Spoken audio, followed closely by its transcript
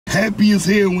Happy as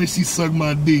hell when she sucked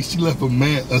my dick. She left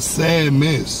a sad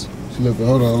mess. She left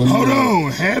hold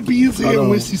on. Happy as hell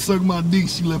when she sucked my dick.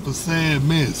 She left a sad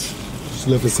mess. She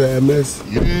left a sad mess?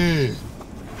 Yeah.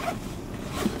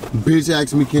 Bitch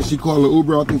asked me, can she call an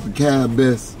Uber? I think the cab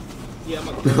best. Yeah,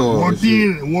 walked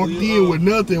in with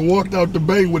nothing, walked out the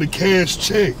bank with a cash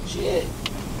check. Shit.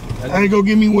 I ain't gonna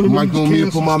give me one of them. Mike want me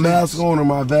to put my mask on or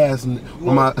my vest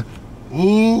or my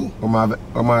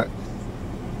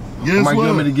Guess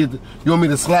what? You want me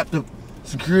to slap the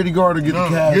security guard or get the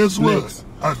cash? Guess what? Next?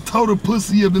 I tore the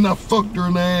pussy up, then I fucked her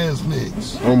in the ass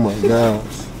next. Oh my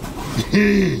gosh.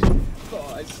 Yeah.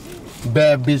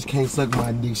 Bad bitch can't suck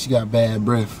my dick. She got bad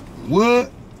breath.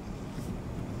 What?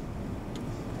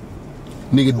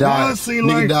 Nigga died.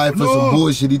 Nigga died for some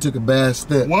bullshit. He took a bad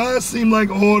step. Why it seem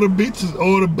like all the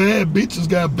bad bitches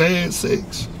got bad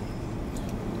sex?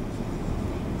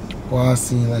 Why I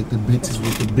seem like the bitches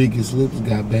with the biggest lips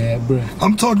got bad breath?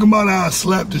 I'm talking about how I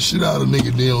slapped the shit out of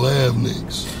nigga, then laugh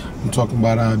next. I'm talking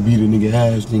about how I beat a nigga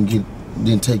ass,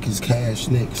 then take his cash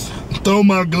next. Throw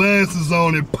my glasses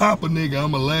on and pop a nigga.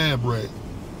 I'm a lab rat.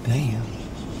 Damn.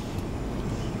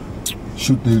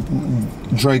 Shoot the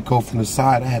Draco from the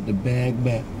side. I had the bag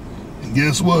back. And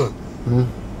guess what?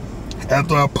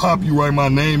 After I pop you, write my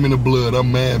name in the blood.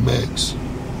 I'm Mad Max.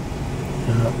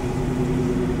 Yeah.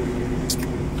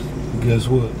 Guess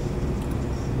what?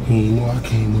 He ain't know I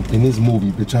came up in this movie,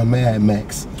 bitch. I'm Mad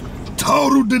Max.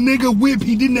 Totaled the nigga whip.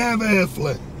 He didn't have ass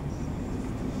flat.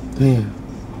 Damn.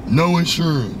 No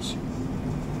insurance.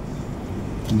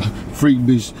 Freak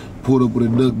bitch pulled up with a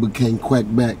duck but can't quack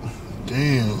back.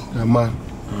 Damn. Am I?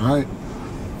 Alright.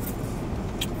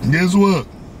 Guess what?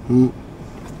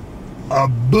 I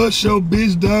bust your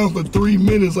bitch down for 3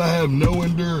 minutes. I have no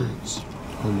endurance.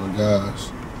 Oh my gosh.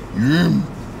 You hear me?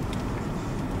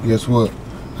 Guess what?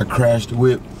 I crashed the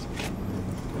whip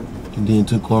and then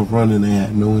took off running. I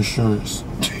had no insurance.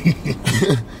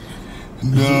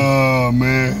 Nah,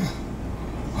 man.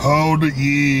 Hold it,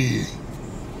 yeah.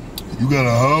 You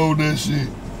gotta hold that shit.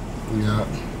 Yeah.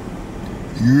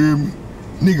 You hear me?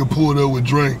 Nigga pulled up with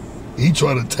Drake. He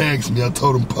tried to tax me. I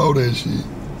told him, pull that shit.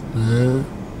 Yeah.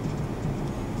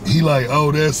 He like,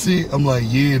 oh, that's it? I'm like,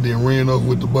 yeah, then ran off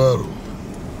with the bottle.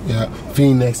 Yeah.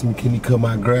 Fiend asked me, can he cut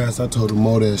my grass? I told him,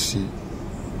 mow that shit.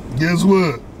 Guess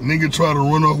what? Nigga tried to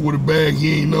run off with a bag.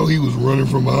 He ain't know he was running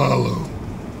from a hollow.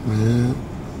 Yeah.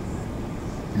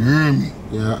 You hear me?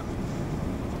 Yeah.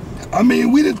 I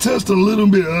mean, we done touched a little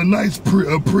bit,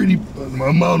 a pretty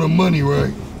amount of money,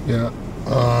 right? Yeah.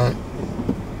 Alright.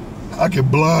 I can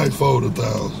blindfold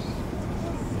 1,000.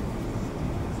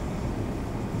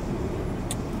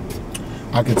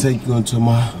 I can take you into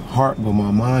my heart, but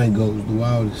my mind goes the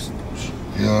wildest.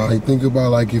 Yeah. Like, think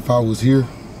about, like, if I was here,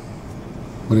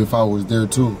 but if I was there,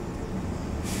 too.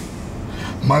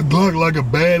 My Glock like a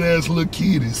badass little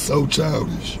kid. It's so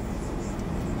childish.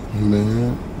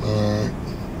 Man. Alright.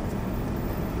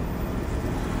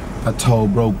 I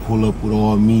told bro, pull up with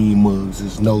all mean mugs.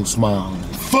 There's no smiling.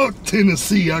 Fuck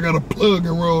Tennessee. I got a plug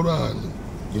in Rhode Island.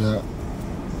 Yeah.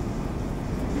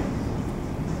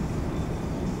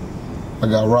 I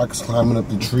got rocks climbing up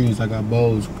the trees. I got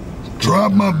bows.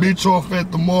 Dropped my bitch off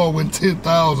at the mall when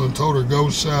 10,000 told her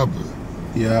go shopping.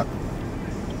 Yeah.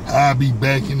 I'll be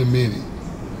back in a minute.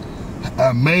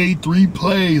 I made 3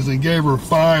 plays and gave her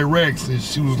 5 racks and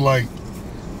she was like,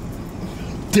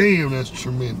 damn, that's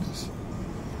tremendous.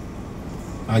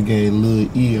 I gave Lil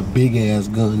E a big ass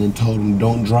gun and told him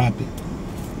don't drop it.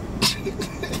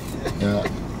 Yeah.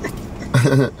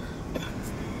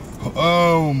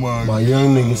 Oh my God. My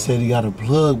young nigga said he got a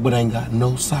plug but ain't got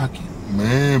no socket.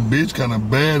 Man, bitch kinda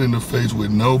bad in the face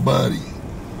with nobody.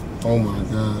 Oh my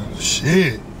God.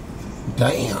 Shit.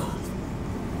 Damn.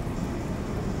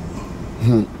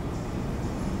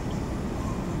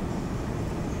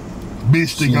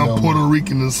 Bitch think I'm Puerto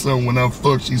Rican or something. When I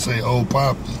fuck, she say, oh,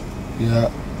 Poppy. Yeah.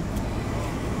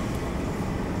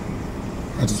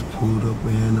 I just pulled up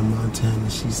with Hannah Montana.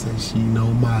 She said she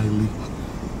know Miley.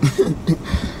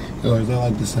 Or is that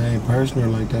like the same person, or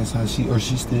like that's how she, or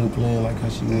she still playing like how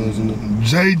she was in the...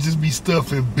 Jay just be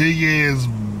stuffing big ass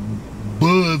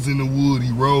buds in the wood.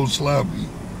 He roll sloppy.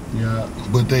 Yeah.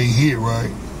 But they hit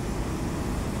right.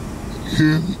 You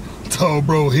hear me? Told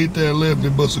bro, hit that left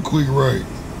and bust a quick right.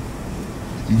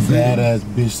 Badass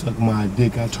bitch suck my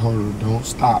dick. I told her, don't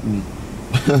stop me.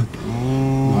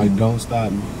 Like, don't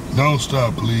stop me. Don't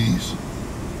stop, please.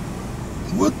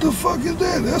 What the fuck is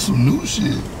that? That's some new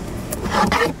shit.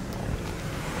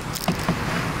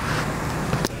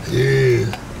 Yeah.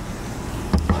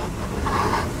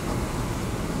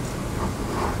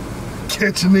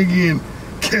 Catch a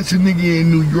nigga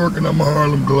in New York and I'm a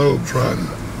Harlem Globetrotter.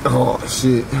 Oh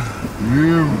shit.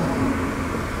 Yeah.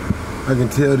 I can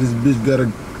tell this bitch got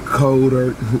a cold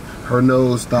or her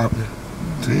nose stopping.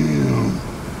 Damn.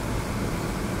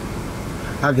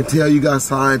 I can tell you got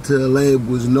signed to a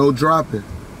label with no dropping.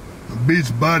 A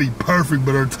bitch body perfect,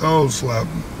 but her toes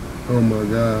sloppy. Oh my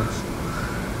gosh.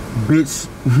 Bitch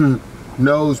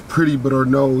nose pretty, but her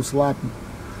nose sloppy.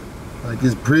 Like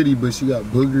it's pretty, but she got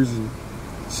boogers and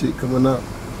shit coming up.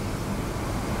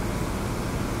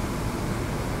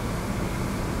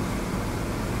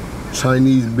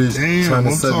 Chinese bitch trying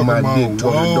to suck my dick,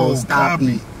 told her don't stop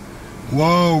me.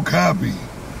 Whoa, copy.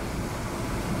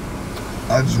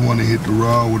 I just want to hit the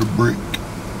rod with a brick.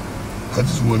 I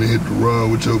just want to hit the rod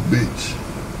with your bitch.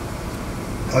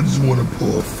 I just want to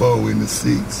pour a 4 in the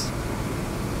 6.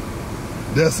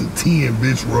 That's a 10,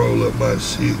 bitch, roll up my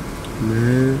shit.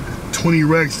 Man. 20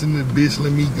 racks in the bitch,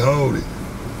 let me hold it.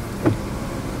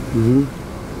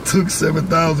 Took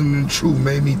 7,000 in truth,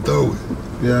 made me throw it.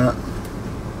 Yeah.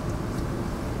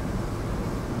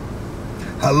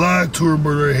 I lied to her,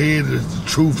 but her head is the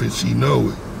truth and she know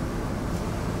it.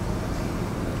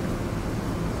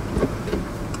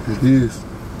 It is.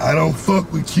 I don't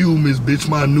fuck with Cubans, bitch.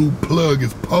 My new plug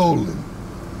is Poland.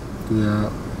 Yeah.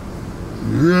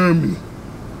 You hear me?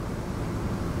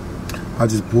 I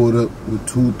just pulled up with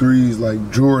 2 3s like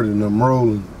Jordan. I'm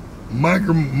rolling.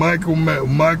 Microwave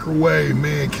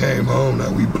man came home.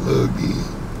 Now we plugged in.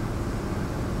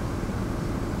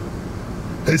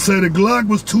 They say the Glock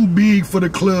was too big for the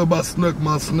club. I snuck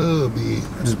my snub in.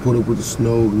 I just pulled up with the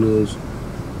snog nose.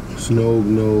 Snog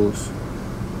nose.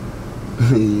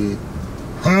 Yeah.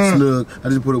 Huh? Snug. I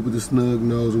just put up with the snug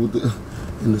nose with the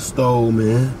in the stove,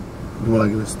 man. More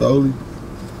like in the stove.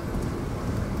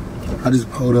 I just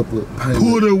pulled up a pint.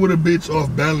 Pulled up with a bitch off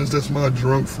balance. That's my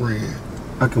drunk friend.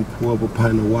 I can pull up a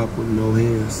pint of wop with no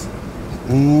hands.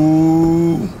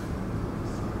 Ooh.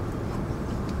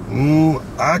 Ooh.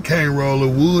 I can't roll a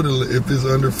wood if it's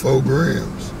under 4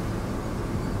 grams.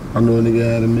 I know a nigga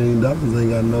had $1 million, ain't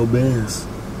got no bands.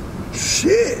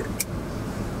 Shit.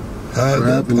 How is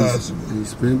that possible? He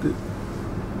spent it.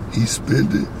 He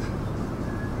spent it.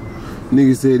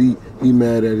 Nigga said he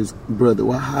mad at his brother.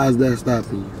 Why? How's that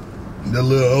stopping you? That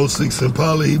little 06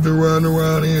 Impala he been running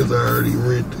around in is already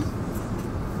rented.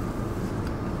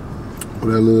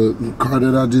 That little car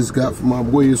that I just got from my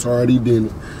boy, it's already did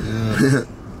it. Yeah.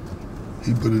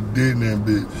 He put a dent in that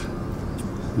bitch.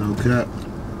 No cap.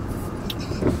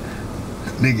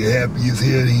 Nigga happy as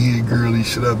hell he hit girl. He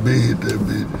should have been hit that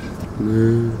bitch.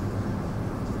 Man.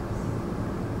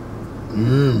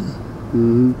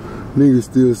 Niggas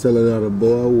still selling out a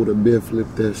bar. I would have been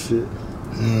flipped that shit.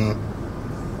 Yeah.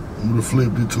 Would have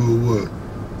flipped it to a what?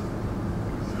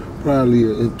 Probably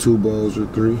in 2 balls or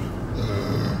 3.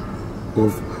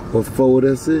 Or 4,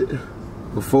 that's it.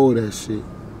 Or 4 that shit.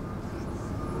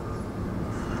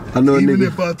 I know Even a nigga,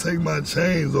 if I take my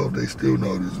chains off, they still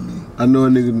notice me. I know a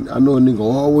nigga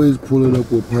always pulling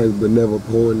up with pranks but never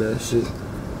pouring that shit.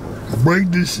 Break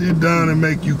this shit down and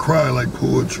make you cry like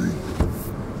poetry.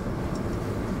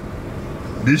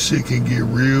 This shit can get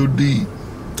real deep.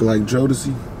 Like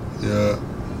Jodeci? Yeah.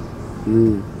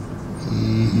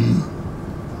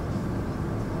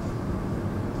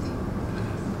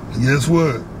 Guess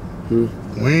what?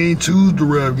 We ain't choose the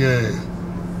rap game.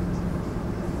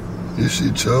 This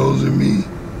shit chosen me.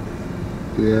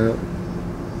 Yeah.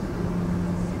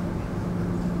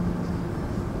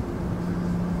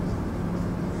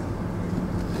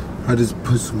 I just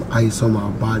put some ice on my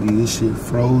body. This shit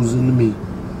frozen to me.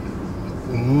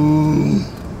 Ooh.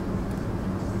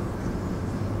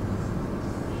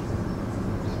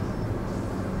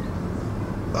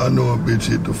 I know a bitch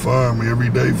hit the farm every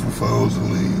day for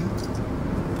Foseline.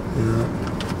 Yeah.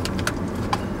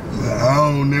 I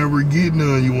don't never get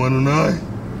none, you wanna know?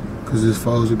 Cause this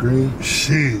falls green?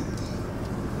 Shit.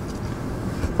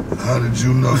 How did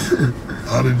you know?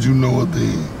 How did you know it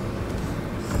then?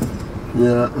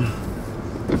 Yeah.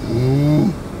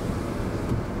 Ooh.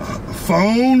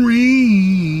 Phone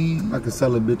ring. I can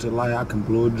sell a bitch a lie, I can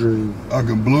blow a dream. I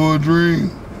can blow a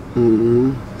dream?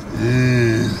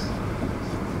 Yeah.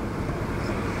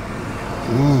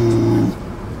 Ooh.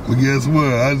 But guess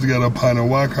what? I just got a pint of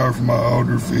white car from my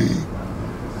older fiend.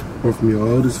 Or from your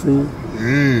oldest fiend?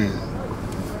 Yeah.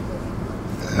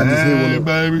 I just hit one of,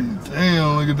 baby.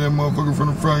 Damn, look at that motherfucker from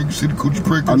the front. You can see the coochie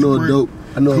print. I know a dope.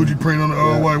 I know coochie print on the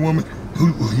old white woman.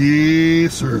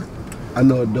 Yes, sir. I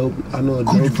know a dope.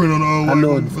 Coochie print on the old white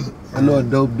woman. I know a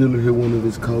dope dealer hit one of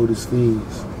his coldest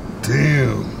fiends.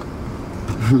 Damn.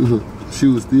 She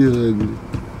was still ugly.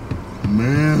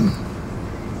 Man.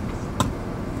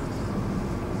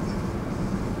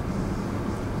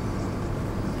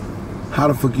 How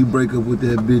the fuck you break up with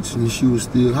that bitch and she was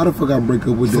still? How the fuck I break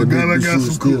up with that bitch but she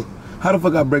was still? How the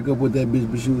fuck I break up with that bitch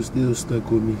but she was still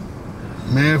stuck with me?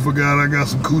 Man, forgot I got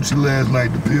some coochie last night.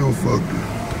 The pill fucked her.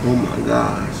 Oh my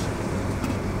gosh.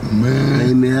 Man. I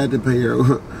ain't even had to pay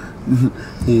her.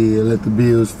 Yeah, let the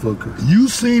bills fuck her. You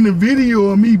seen the video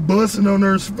of me busting on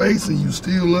her face and you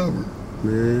still love her.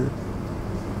 Man.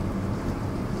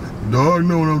 Dog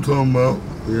know what I'm talking about.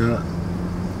 Yeah.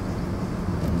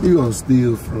 You gonna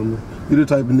steal from her. You the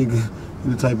type of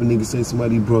nigga say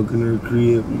somebody broke in her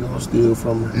crib, you gonna steal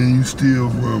from her. And you steal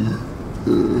from her.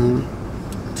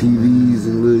 TVs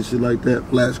and little shit like that,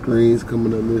 flat screens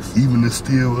coming up this. Even the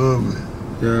steel oven.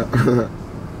 Yeah.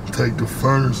 Take the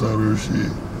furnace out of her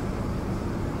shit.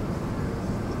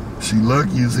 She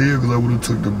lucky as hell because I would have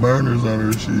took the burners out of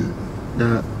her shit.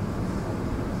 Yeah.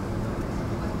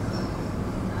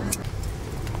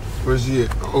 Where's she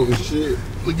at? Oh shit.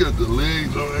 Look at the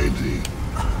legs on AT.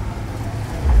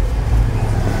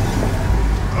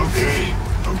 Okay,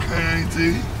 AT.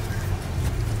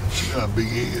 She got a big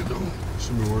head though. She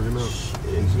been working out.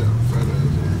 Yeah, she got a fat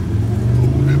ass.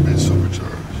 Oh, that bitch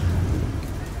supercharged.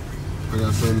 I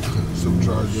got something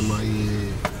supercharged in my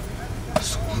head.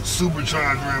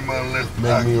 Supercharger in my left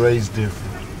pocket. Make me raise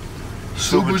different.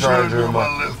 Supercharger in my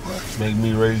left pocket. Make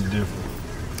me raise different.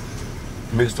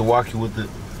 Mix the walkie with the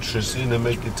Tracina,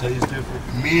 make it taste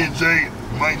different. Me and Jay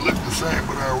might look the same,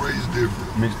 but our raise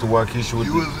different. Mix the Waukesha with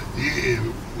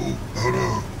Yeah. Ooh, hold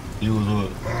on. You was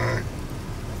what? Alright.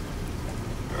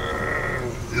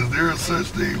 Is there a such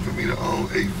thing for me to own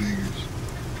 8 figures?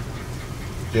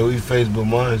 Yeah, we face, but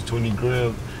mine's 20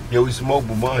 grams. Yeah, we smoke,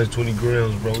 but mine's 20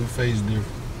 grams, bro. We face different.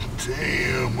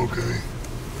 Damn, okay.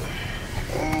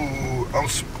 Oh, I'm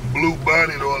blue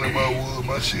bonnet all in my wood.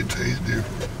 My shit tastes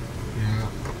different. Yeah.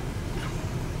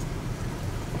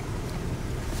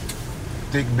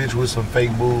 Thick bitch with some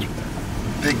fake boobs.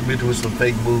 Thick bitch with some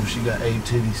fake boobs. She got 8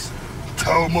 titties.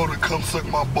 Told Mo to come suck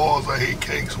my balls. I hate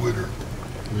cakes with her.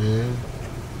 Man.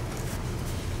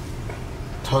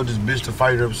 Told this bitch to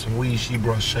fight her up some weed. She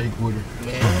brought shake with her.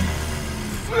 Man.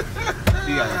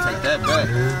 You gotta take that back.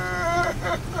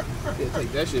 You gotta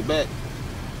take that shit back.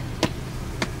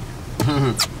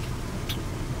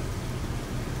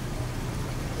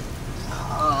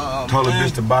 Oh, Told the man.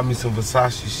 bitch to buy me some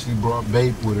Versace. She brought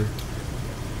babe with her.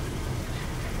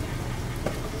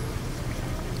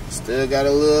 Still got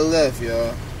a little left,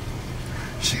 y'all.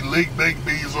 She licked baked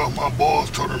beans off my balls,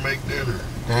 told her make dinner.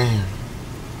 Damn.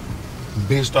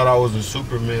 Bitch thought I was a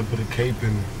Superman, put a cape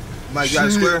in her. Mike, you got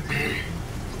a square?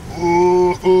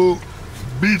 Oh,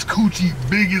 bitch coochie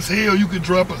big as hell. You could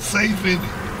drop a safe in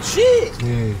it. Shit.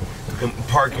 Yeah. And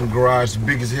parking garage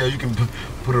big as hell. You can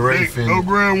put a rafe in Go it.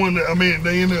 grab one. I mean,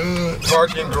 they in the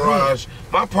Parking garage.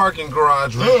 My parking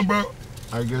garage. bro.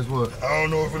 I guess what? I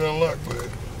don't know if it unlocked, but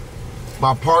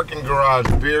My parking garage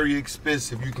very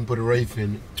expensive. You can put a rafe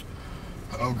in it.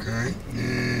 okay.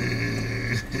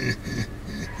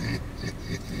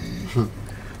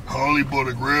 I only bought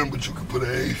a gram, but you could put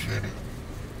an eighth in it.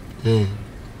 Yeah.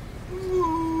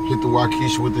 Hit the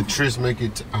Waukesha with the tris, make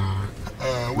it.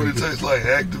 What it tastes like?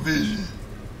 Activision.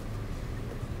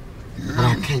 But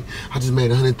I can't. I just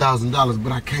made $100,000,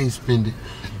 but I can't spend it.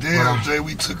 Damn, Jay,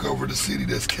 we took over the city.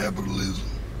 That's capitalism.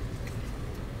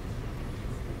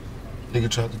 Nigga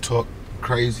tried to talk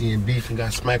crazy and beef and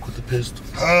got smacked with the pistol.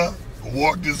 Huh?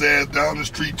 Walked his ass down the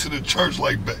street to the church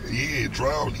like, yeah,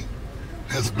 drowned him.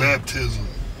 That's baptism.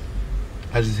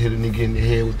 I just hit a nigga in the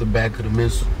head with the back of the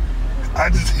missile. I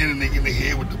just hit a nigga in the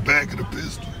head with the back of the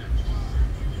pistol.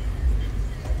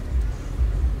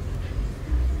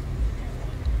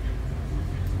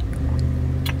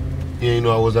 You ain't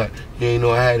know I was at. You ain't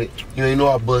know I had it. You ain't know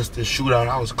I busted shootout.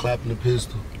 I was clapping the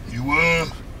pistol. You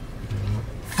was?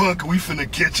 Fuck it, we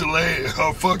finna catch a lad.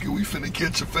 Oh, fuck it, we finna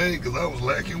catch a fade, cause I was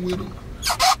lacking with him.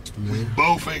 We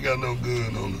both ain't got no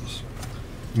gun on us.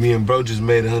 Me and bro just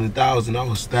made $100,000. I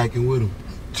was stacking with him.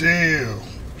 Damn,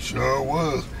 sure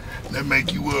was. That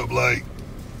make you up like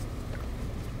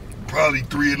probably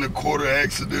 3 1/4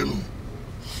 accidental.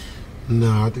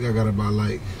 Nah, I think I got about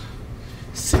like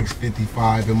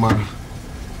 655 in my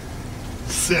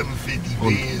 750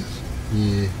 Benz.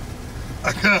 Yeah.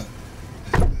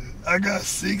 I got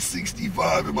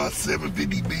 665 in my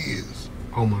 750 Benz.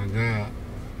 Oh my God.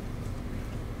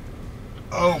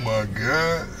 Oh my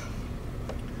God.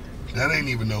 That ain't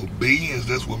even no Benz.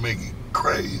 That's what make it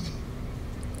crazy.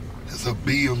 That's a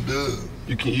BMW.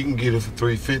 You can get it for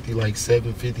 350, like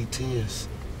 750 10s.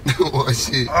 Oh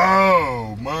shit.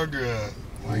 Oh my God.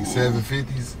 Like Ooh.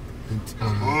 750s.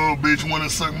 Oh, bitch, wanna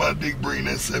suck my dick? Bring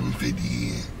that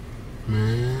 750 in.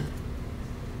 Man.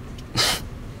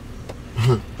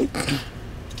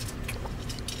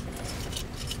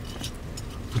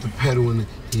 pedal in it.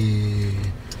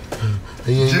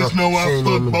 Yeah. Just know I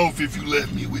fuck both if you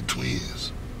left me with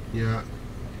twins. Yeah.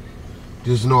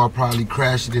 Just know I probably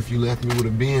crashed it if you left me with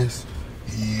a Benz.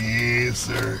 Yes,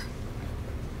 sir.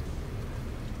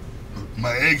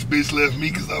 My ex bitch left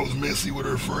me because I was messy with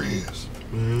her friends.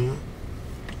 Mm-hmm.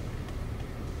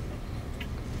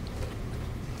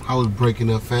 I was breaking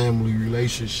up family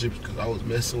relationships because I was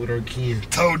messing with her kin.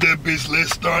 Told that bitch,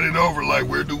 let's start it over. Like,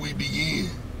 where do we begin?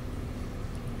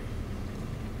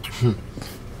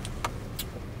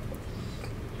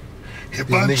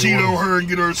 If I cheat on her and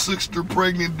get her sister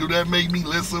pregnant, do that make me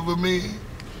less of a man?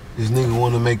 This nigga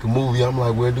want to make a movie. I'm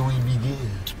like, where do we begin?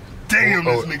 Damn,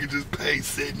 this nigga just paid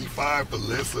 75 for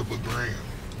less of a gram.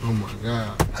 Oh my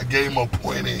God. I gave him a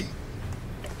 0.8.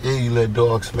 And you let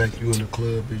dog smack you in the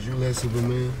club. Is you less of a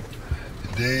man?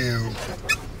 Damn.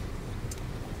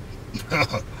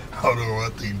 Hold on, I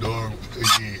think dog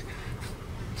again.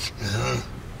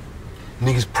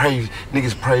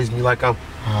 Niggas praise me like I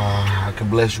can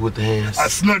bless you with the hands. I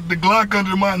snuck the Glock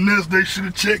under my nest. They should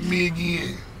have checked me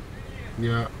again.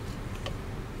 Yeah.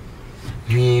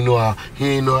 He ain't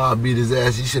know I beat his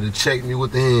ass. He should have checked me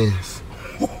with the hands.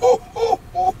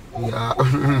 Yeah.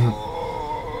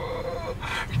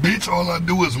 Bitch, all I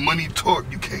do is money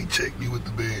talk. You can't check me with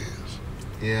the bands.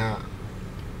 Yeah.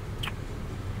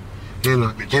 And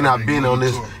I've been on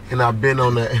this, and I've been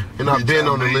on the, and I've been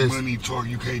on the list. Money talk.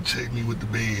 You can't check me with the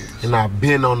bands. And I've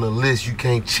been on the list. You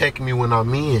can't check me when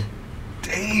I'm in.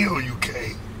 Damn, you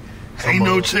can't. Ain't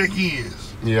no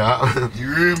check-ins. Yeah.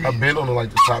 You hear me? I've been on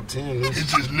like the top 10 list.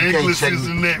 It's just necklaces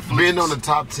and Netflix. Been on the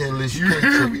top 10 list. You can't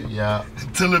hear check me? me. Yeah.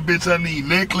 Tell a bitch I need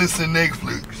necklace and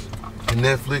Netflix. And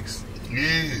Netflix?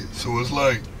 Yeah. So it's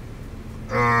like,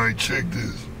 alright, check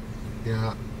this.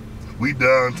 Yeah. We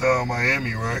downtown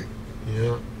Miami, right?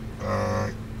 Yeah.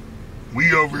 Alright.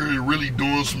 We over here really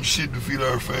doing some shit to feed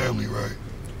our family, right?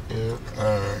 Yeah.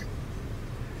 Alright.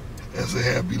 That's a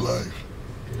happy life.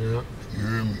 Yeah. You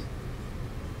hear me?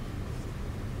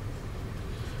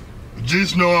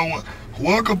 Just know I want,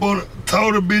 walk up on it,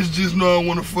 told the bitch just know I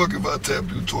want to fuck if I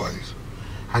tap you twice.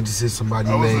 I just said somebody,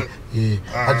 man. Yeah.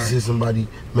 I just said somebody,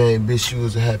 man, bitch, she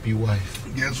was a happy wife.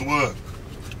 Guess what?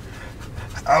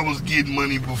 I was getting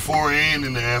money before and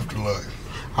in the afterlife.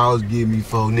 I was getting me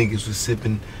 4 niggas was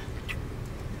sipping,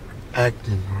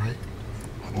 acting, right?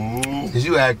 Ooh. Is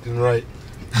you acting right?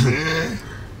 Yeah.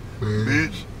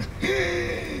 Bitch.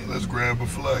 Yeah. Let's grab a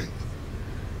flight.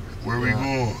 Where we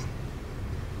going?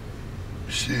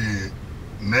 Shit.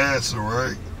 NASA,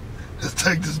 right? Let's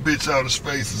take this bitch out of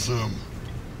space or something.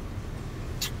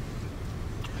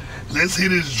 Let's hit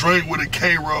this drink with a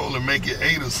K-roll and make it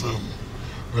 8 or something.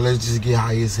 Or let's just get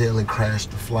high as hell and crash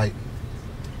the flight.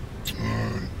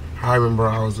 Alright. I remember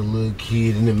I was a little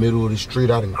kid in the middle of the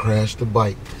street. I done crashed the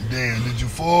bike. Damn, did you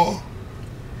fall?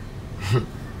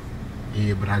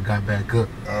 Yeah, but I got back up.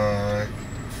 Alright.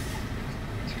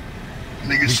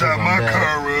 Nigga shot my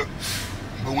car up,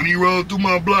 but when he rolled through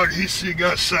my block, his shit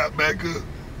got shot back up.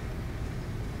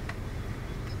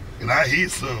 And I hit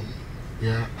something.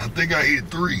 Yeah. I think I hit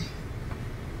 3.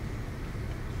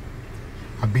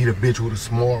 I beat a bitch with a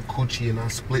small coochie and I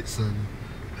split something.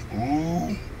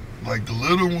 Ooh, like the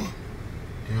little one?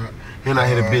 Yeah. And I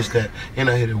hit a bitch and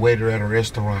I hit a waiter at a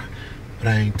restaurant, but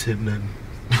I ain't tipped nothing.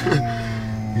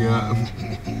 Yeah.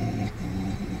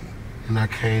 And I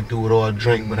came through with all a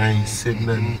drink, but I ain't sipped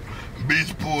nothing.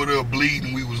 Bitch pulled up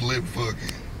bleeding, we was lip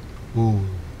fucking. Ooh.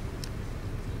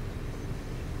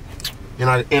 And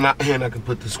I can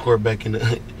put the score back in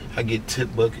the, I get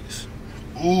tip buckets.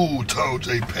 Ooh, told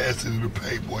Jay, pass it to the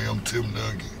pay boy, I'm Tim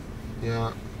Duncan.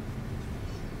 Yeah.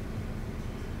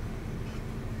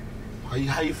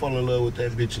 How you fall in love with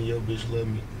that bitch and your bitch love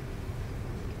me?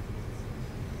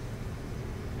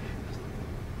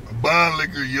 Buy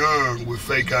liquor young with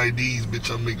fake IDs, bitch,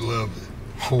 I make love it.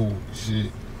 Oh,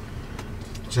 shit.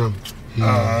 Jump. Yeah.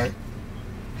 Alright.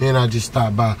 And I just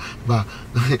stopped by,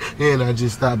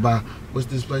 what's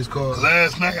this place called?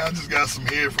 Last night, I just got some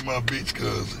hair from my bitch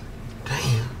cousin.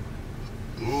 Damn.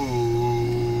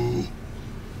 Ooh.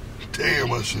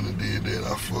 Damn, I shouldn't have did that.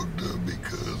 I fucked up, big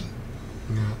cousin.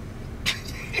 Yeah.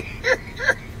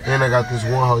 And I got this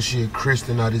one hoe, she a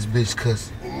Christian, now this bitch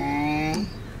cussing. Ooh.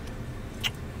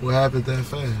 What happened that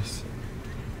fast?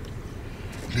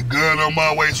 The gun on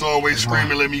my waist always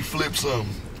screaming, let me flip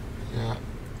something. Yeah.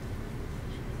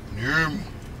 You hear me?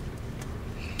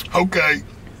 Okay.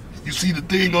 You see the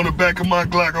thing on the back of my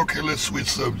Glock? Okay, let's switch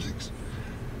subjects.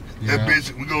 Yeah. That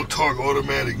bitch, we gonna talk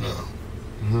automatic now.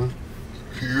 Mm-hmm.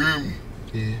 You hear me?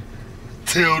 Yeah.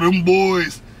 Tell them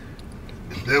boys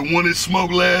that wanted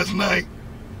smoke last night,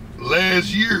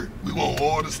 last year, we want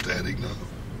all the static now.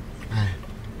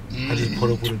 I just put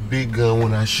up with a big gun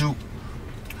when I shoot.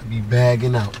 I be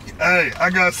bagging out. Hey, I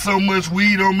got so much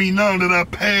weed on me now that I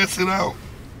pass it out.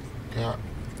 Yeah.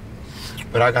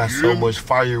 But I got so much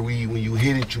fire weed, when you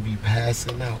hit it, you be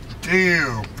passing out.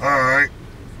 Damn. All right.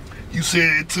 You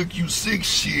said it took you 6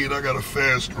 shit. I got a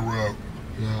faster route.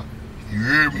 Yeah. You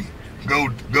hear me? Go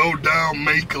down,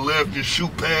 make a left, and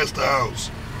shoot past the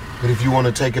house. But if you want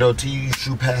to take it OT, you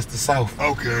shoot past the south.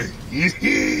 Okay. Yeah.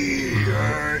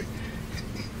 All right.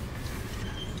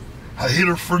 I hit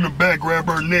her from the back, grab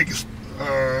her neck,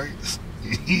 alright,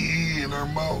 in her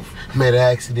mouth. Made an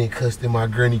accident, cussed in my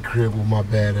granny crib with my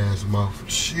badass mouth.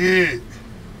 Shit.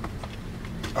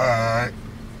 Alright.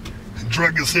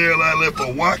 Drunk as hell, I left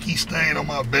a walkie stain on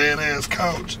my badass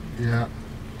couch. Yeah.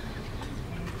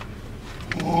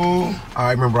 Ooh. I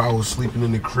remember I was sleeping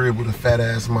in the crib with a fat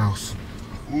ass mouse.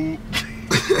 Ooh.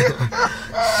 Shit,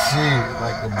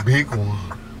 like a big one.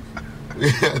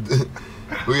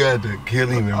 We had to kill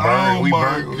him and burn. Oh we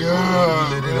my burned. God,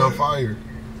 We lit it on fire.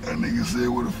 That nigga said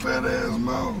with a fat ass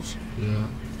mouse. Yeah.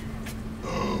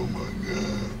 Oh my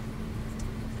God.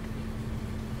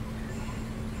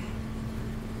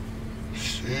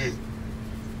 Shit.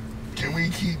 Can we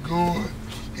keep going?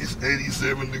 It's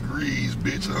 87 degrees,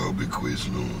 bitch. I hope it quits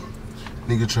snowing.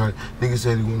 Nigga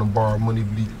said he wanna borrow money,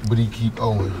 but he keep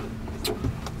owing.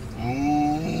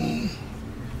 Ooh.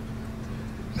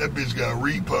 That bitch got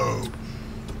repoed.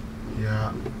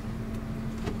 Yeah.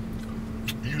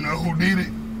 You know who did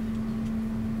it?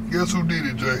 Guess who did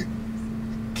it, Jay?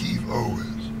 Keith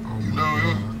Owens. Oh You my know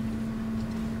him?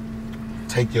 God.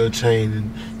 Take your chain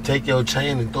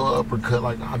and throw an uppercut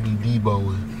like I be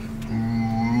Deboing.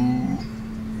 Ooh.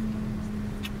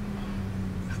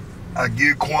 I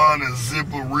get Quan a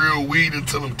zip of real weed and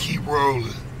tell him keep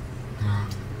rolling. Yeah.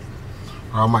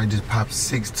 Or I might just pop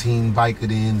 16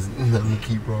 Vicodins and let me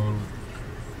keep rolling.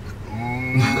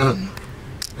 Ooh.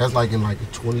 That's like in like a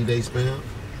 20-day span?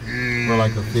 Yeah. Or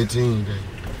like a 15-day?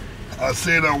 I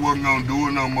said I wasn't gonna do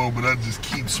it no more, but I just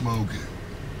keep smoking.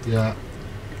 Yeah.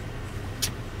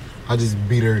 I just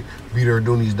beat her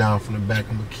doonies down from the back.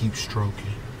 I'm gonna keep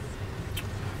stroking.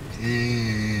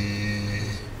 Yeah.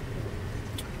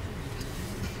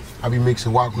 I be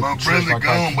mixing walk with My the tricks brother like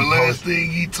gone, but last posting.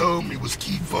 thing he told me was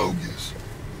keep focused.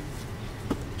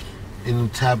 In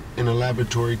the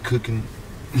laboratory cooking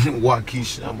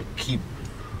Waukesha, I'ma keep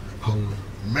pulling.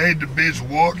 Make the bitch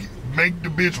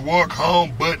walk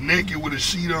home butt naked with a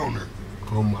sheet on her.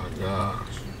 Oh my gosh.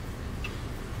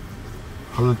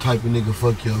 I'm the type of nigga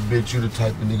fuck your bitch, you the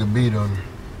type of nigga beat on her.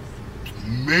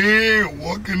 Man,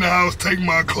 walk in the house, take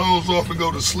my clothes off and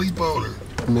go to sleep on her.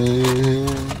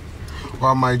 Man. Or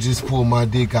I might just pull my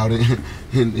dick out and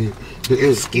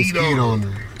skeet on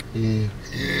her. Yeah.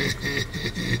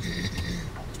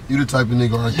 You the type of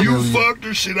nigga R. You Kelly. fucked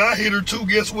her, shit, I hit her too,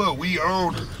 guess what? We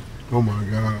owned her. Oh my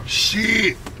god.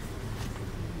 Shit.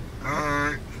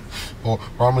 Alright. Or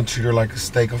I'm gonna treat her like a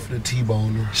steak. I'm finna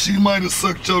T-bone her. She might have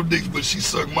sucked your dick, but she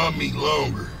sucked my meat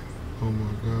longer. Oh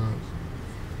my god.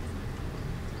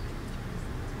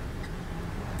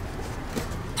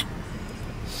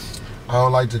 I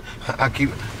don't like to. I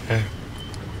keep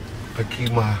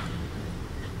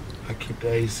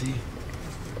the AC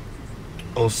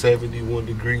on 71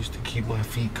 degrees to keep my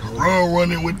feet cold. Raw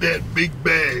running with that big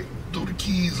bag, threw the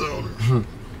keys on her.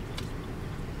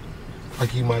 I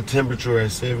keep my temperature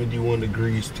at 71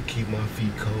 degrees to keep my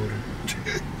feet colder.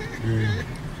 Yeah.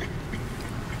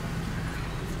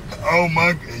 Oh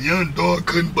my, young dog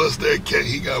couldn't bust that cat.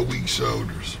 He got weak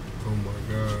shoulders. Oh my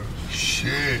god.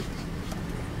 Shit.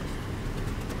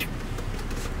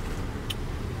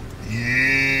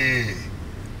 Yeah.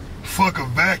 Fuck a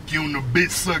vacuum, the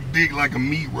bitch suck dick like a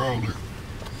meat roller.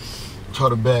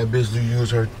 Told a bad bitch to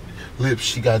use her lips,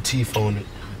 she got teeth on it.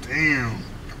 Damn.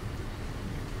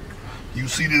 You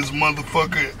see this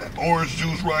motherfucker orange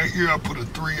juice right here? I put a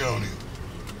 3 on it.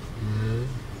 Mm-hmm.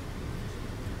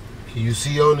 Can you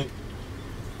see on it?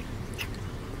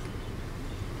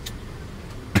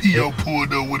 P.O.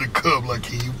 pulled up with a cup like,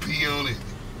 can you pee on it?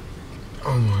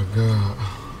 Oh my god.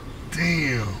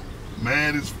 Damn.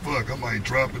 Mad as fuck. I might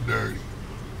drop it dirty.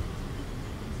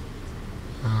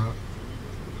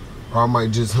 Or I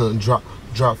might just drop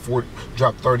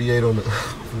 38 on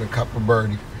the copper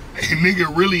birdie. Hey,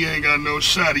 nigga really ain't got no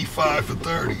shot. He 5 for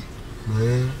 30.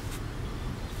 Man.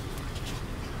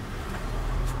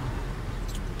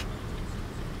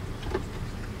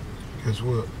 Guess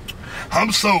what?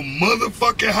 I'm so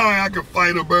motherfucking high I can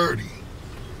fight a birdie.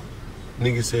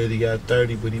 Nigga said he got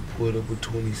 30, but he pulled up with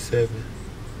 27.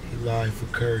 He lied for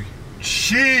Curry.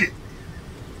 Shit.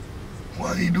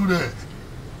 Why he do that?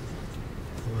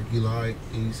 Like He lied.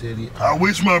 He said he. I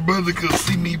wish my brother could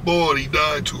see me bald. He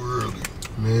died too early.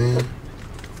 Man.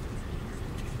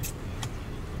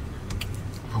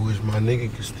 I wish my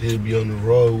nigga could still be on the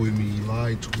road with me. He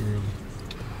lied too early.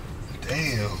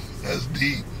 Damn, that's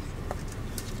deep.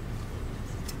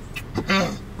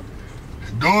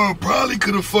 Dog probably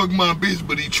could have fucked my bitch,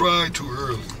 but he tried too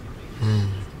early.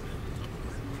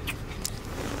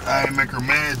 I ain't make her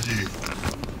mad yet.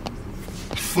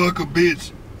 Fuck a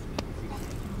bitch.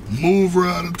 Move her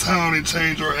out of town and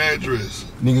change her address.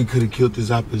 Nigga could have killed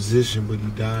his opposition, but he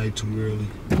died too early.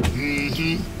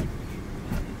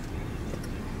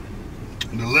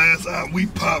 The last time we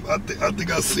popped, I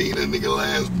think I seen that nigga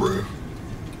last breath.